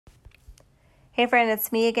Hey friend,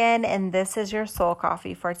 it's me again, and this is your soul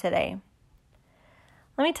coffee for today.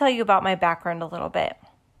 Let me tell you about my background a little bit.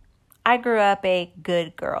 I grew up a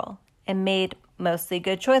good girl and made mostly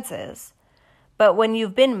good choices. But when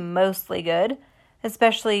you've been mostly good,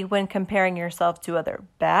 especially when comparing yourself to other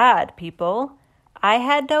bad people, I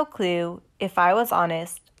had no clue, if I was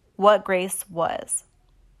honest, what grace was.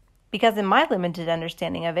 Because in my limited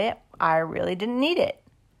understanding of it, I really didn't need it.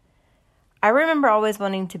 I remember always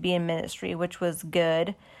wanting to be in ministry, which was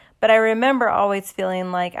good, but I remember always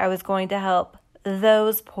feeling like I was going to help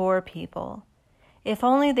those poor people. If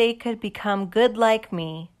only they could become good like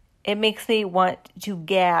me. It makes me want to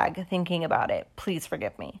gag thinking about it. Please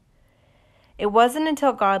forgive me. It wasn't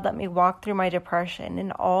until God let me walk through my depression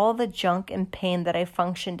and all the junk and pain that I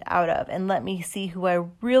functioned out of and let me see who I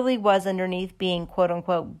really was underneath being quote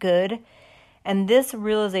unquote good, and this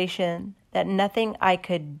realization that nothing I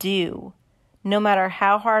could do, no matter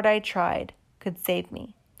how hard I tried, could save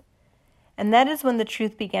me. And that is when the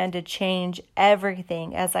truth began to change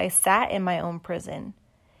everything as I sat in my own prison,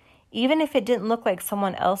 even if it didn't look like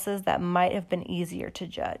someone else's that might have been easier to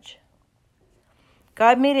judge.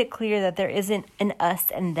 God made it clear that there isn't an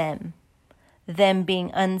us and them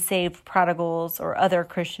being unsaved prodigals or other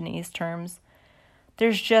Christianese terms.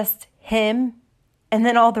 There's just Him and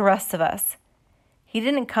then all the rest of us. He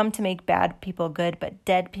didn't come to make bad people good, but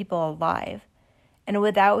dead people alive. And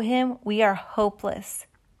without Him, we are hopeless,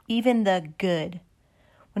 even the good.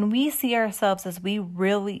 When we see ourselves as we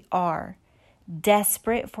really are,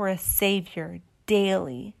 desperate for a Savior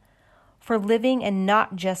daily, for living and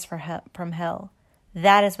not just from hell,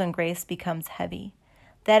 that is when grace becomes heavy.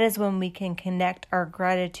 That is when we can connect our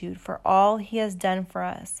gratitude for all He has done for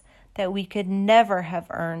us that we could never have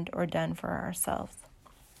earned or done for ourselves.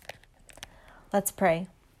 Let's pray.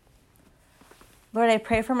 Lord, I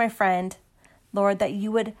pray for my friend, Lord, that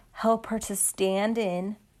you would help her to stand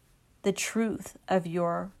in the truth of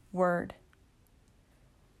your word.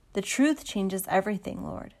 The truth changes everything,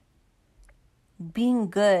 Lord. Being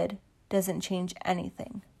good doesn't change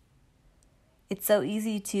anything. It's so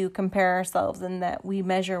easy to compare ourselves in that we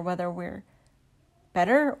measure whether we're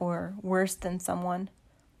better or worse than someone.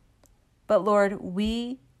 But Lord,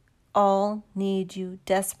 we all need you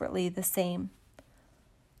desperately the same.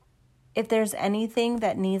 If there's anything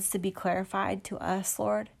that needs to be clarified to us,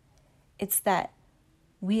 Lord, it's that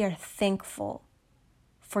we are thankful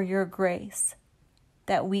for your grace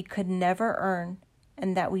that we could never earn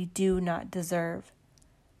and that we do not deserve.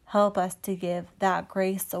 Help us to give that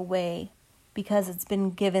grace away because it's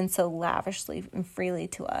been given so lavishly and freely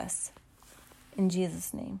to us. In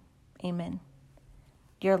Jesus' name, amen.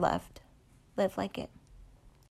 You're loved. Live like it.